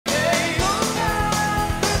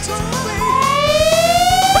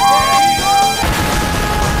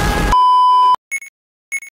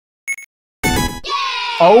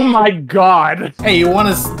Oh my god! Hey, you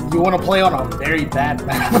wanna play on a very bad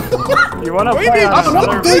map? You wanna play on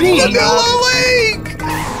another Vanilla Lake?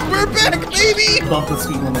 We're back, baby! Love the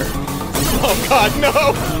speed limit. Oh god,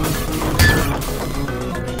 no!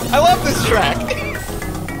 I love this track.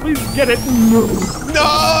 Please get it. No!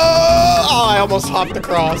 Oh, I almost hopped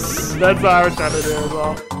across. That's what I was trying to do as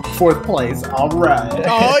well. 4th place, alright.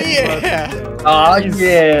 Oh yeah! Oh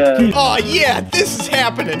yeah! Oh yeah, this is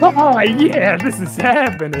happening! Oh yeah, this is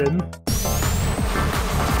happening.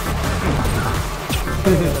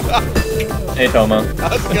 Hey Toma.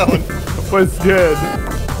 How's it going? What's good?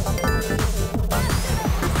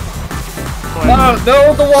 No,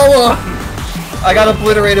 no, the Walla! I got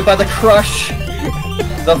obliterated by the crush.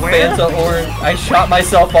 The Fanta orange. I shot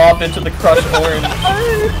myself off into the crushed orange.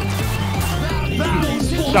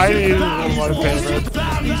 Shiny is one of my favorites.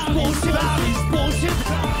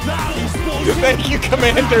 Thank you,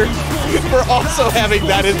 Commander, for also having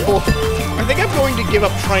that as bull. I think I'm going to give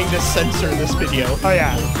up trying to censor this video. Oh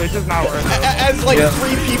yeah, it's just not worth it. As like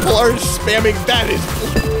 3 people are spamming that is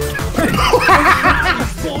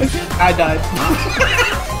I died.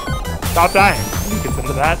 Stop dying. You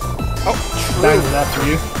consider that. Oh, Dying true. is after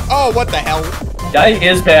you. Oh, what the hell? Dying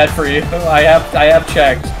is bad for you. I have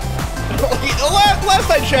checked. Last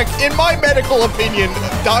I checked, in my medical opinion,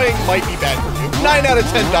 dying might be bad for you. 9 out of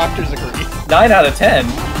 10 doctors agree. 9 out of 10.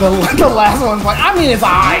 The last one's like, I mean, it's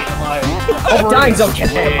alright. Like, Dying's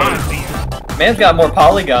okay. Man's got more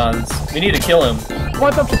polygons. We need to kill him.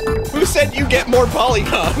 What the? Who said you get more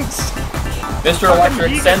polygons? Mr.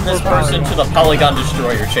 Electric, send this person to the Polygon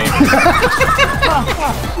Destroyer chamber.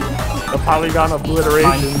 The Polygon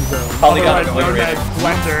Obliteration Zone. Polygon Obliteration.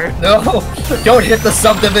 Blender. No, don't hit the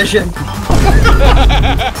subdivision.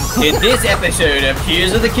 In this episode of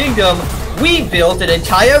Tears of the Kingdom, we built an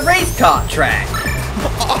entire race car track.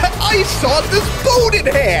 I saw this boat in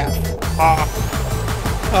half.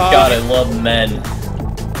 God, I love men.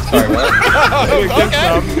 Sorry, what?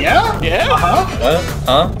 Okay. yeah? Yeah? What?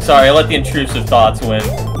 Huh? Sorry, I let the intrusive thoughts win.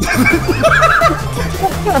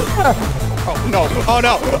 Oh no! Oh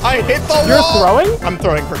no! I hit the You're wall! throwing? I'm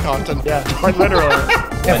throwing for content. Yeah, quite literally.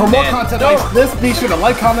 And for more content like this, be sure to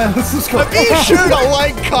like, comment, and subscribe. Be sure to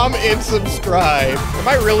like, comment, and subscribe. Am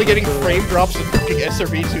I really getting frame drops in fucking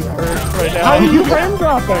SRB2Kart right now? How are you frame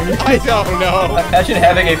dropping? I don't know. Imagine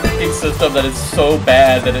having a freaking system that is so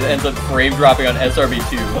bad that it ends up frame dropping on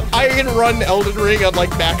SRB2. I can run Elden Ring on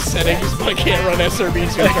like max settings, but I can't run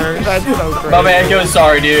SRB2Kart. That's so crazy. My man goes,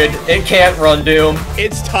 sorry dude, it can't run Doom.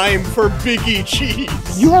 It's time for Biggie Cheese.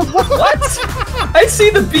 You have what? What? I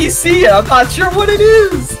see the BC and I'm not sure what it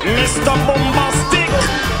is. Mr. Bombastic!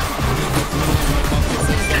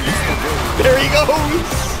 There he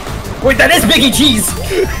goes. Wait, that is Biggie Cheese!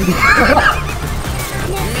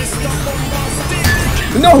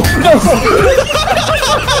 No, no!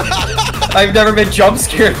 I've never been jump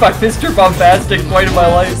scared by Mr. Bombastic quite in my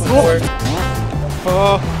life before.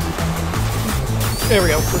 There we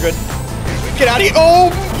go. We're good. Get out of here!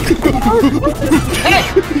 Oh!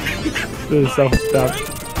 This is so stuck.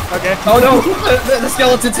 Okay. Oh no! The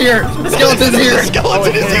skeleton's here! The skeleton's here! The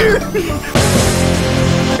skeleton is here!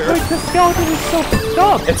 Wait, the skeleton is so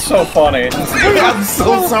stuck. It's so funny. I'm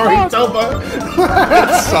so sorry, Toba.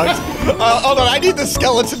 That sucks. Hold on, I need the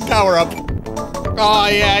skeleton power up. Oh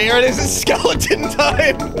yeah, here it is. It's skeleton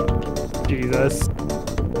time. Jesus.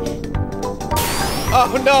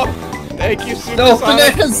 Oh no! Thank you, Super No,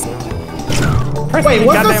 Sonic. bananas! Wait,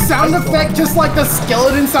 was the sound effect just like the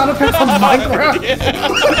skeleton sound effect from Minecraft?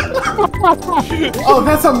 Oh,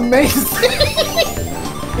 that's amazing!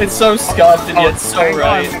 It's so scuffed and yet so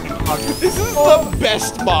right. This is the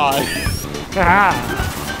best mod. Ah.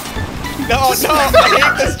 No, no, I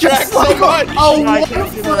hate this track so much. A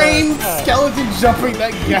one-frame skeleton jumping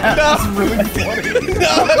that gap is really funny.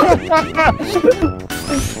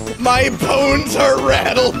 My bones are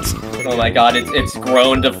rattled. Oh my god, it's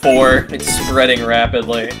grown to 4. It's spreading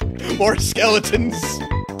rapidly. More skeletons.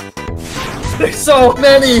 There's so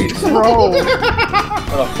many! Bro.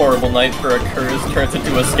 What a horrible night for a curse turns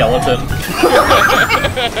into a skeleton.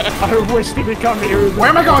 I wish to become irresistible. Where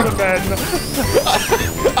am I going?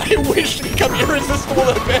 I wish to become irresistible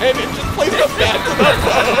to men and just place them back to the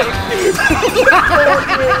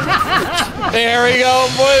bone. There we go,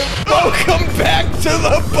 boy. Welcome back to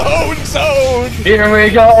the bone zone. Here we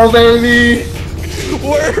go, baby!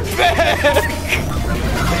 We're back.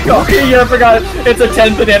 Okay, yeah, I forgot. It's a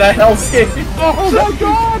 10 banana hellscape. Oh my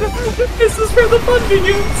god! This is where the fun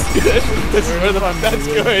begins. This is where the fun. That's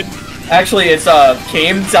good. Actually, it's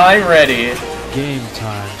game time ready. Game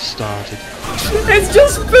time started. It's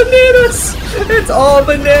just bananas! It's all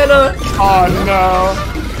banana! Oh no.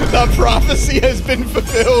 The prophecy has been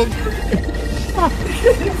fulfilled.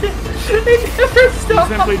 It never stops!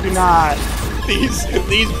 Simply do not.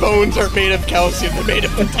 These bones are made of calcium, they're made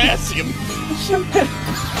of potassium.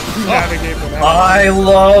 Navigate the map. I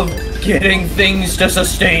love getting things to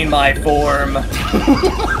sustain my form.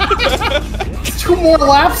 2 more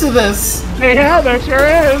laps of this. Yeah, there sure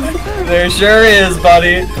is. There sure is,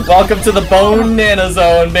 buddy. Welcome to the BONENANA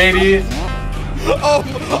ZONE, baby. Oh,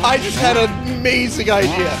 I just had an amazing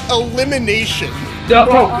idea. Elimination. No,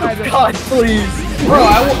 God, please. Bro,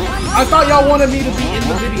 I thought y'all wanted me to be in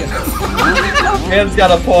the video. Man's got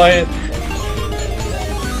a point.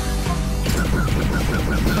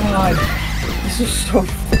 God, this is so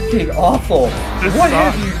freaking awful. What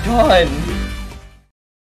have you done?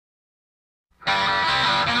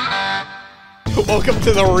 Welcome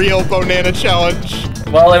to the real Banana Challenge.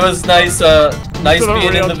 Well, it was nice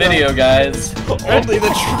being in the video, challenge. guys. Only the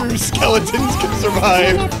true skeletons can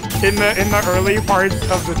survive. In the early parts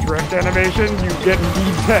of the drift animation, you get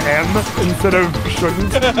need to M instead of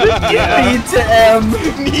shouldn't. Yeah. Need to M.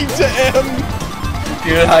 Need to M.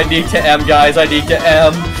 Dude, I need to M, guys. I need to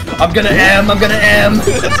M. I'm gonna M. I'm gonna M. That's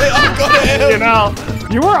it, I'm gonna M. You know,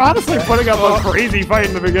 you were honestly putting up a crazy fight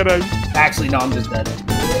in the beginning. Actually, no, I'm just dead.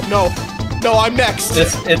 No, I'm next.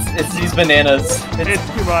 It's these bananas. It's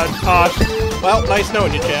too much. Tosh. Well, nice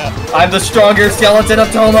knowing you, chat. I'm the stronger skeleton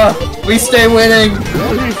of Toma. We stay winning.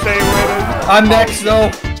 You stay winning. I'm next, though.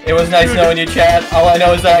 It was nice knowing you, Chad. All I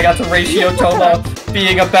know is that I got to ratio Toma.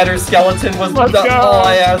 Being a better skeleton was all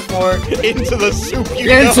I asked for. Into the soup, you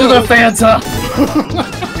Into the Fanta!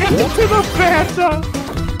 Into the Fanta.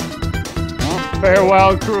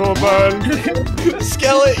 Farewell, cruel bone.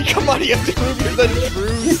 Skeleton, come on, you have to prove you're the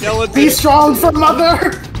true skeleton. Be strong for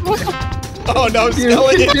mother. Oh no,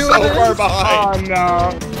 skeleton's so far Oh behind.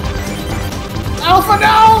 no. Alpha,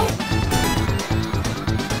 no.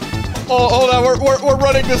 Oh, hold on, we're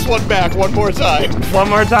running this one back one more time. One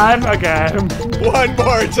more time? Okay. One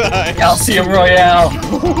more time. Calcium Royale!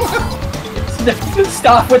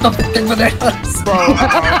 Stop with the fucking bananas!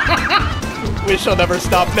 We shall never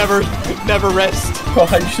stop, never rest. Oh,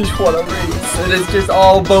 I just want to race, and it's just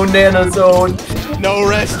all BONENANA ZONE. No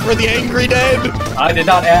rest for the angry dead. I did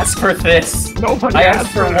not ask for this. Nobody I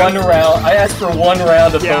asked for one round. I asked for 1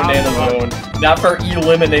 round of BONENANA ZONE, not for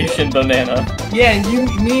elimination banana. Yeah, and you.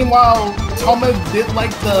 Meanwhile, Toma did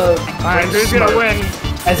like the. Alright, who's gonna win?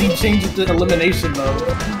 As he changed it to elimination mode.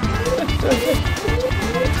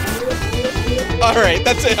 Alright,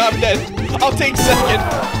 that's it, I'm dead. I'll take second.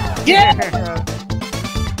 Yeah.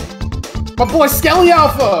 My boy Skelly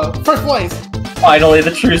Alpha, first place. Finally,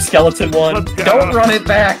 the true skeleton won. Let's go. Don't run it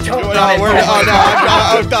back. Don't run it back.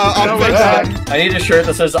 I'm we're back. back. I need a shirt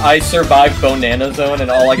that says I survived BONENANA ZONE,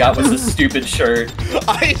 and all I got was this stupid shirt.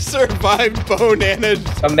 I survived Banana.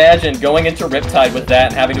 Imagine going into Riptide with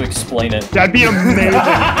that and having to explain it. That'd be amazing.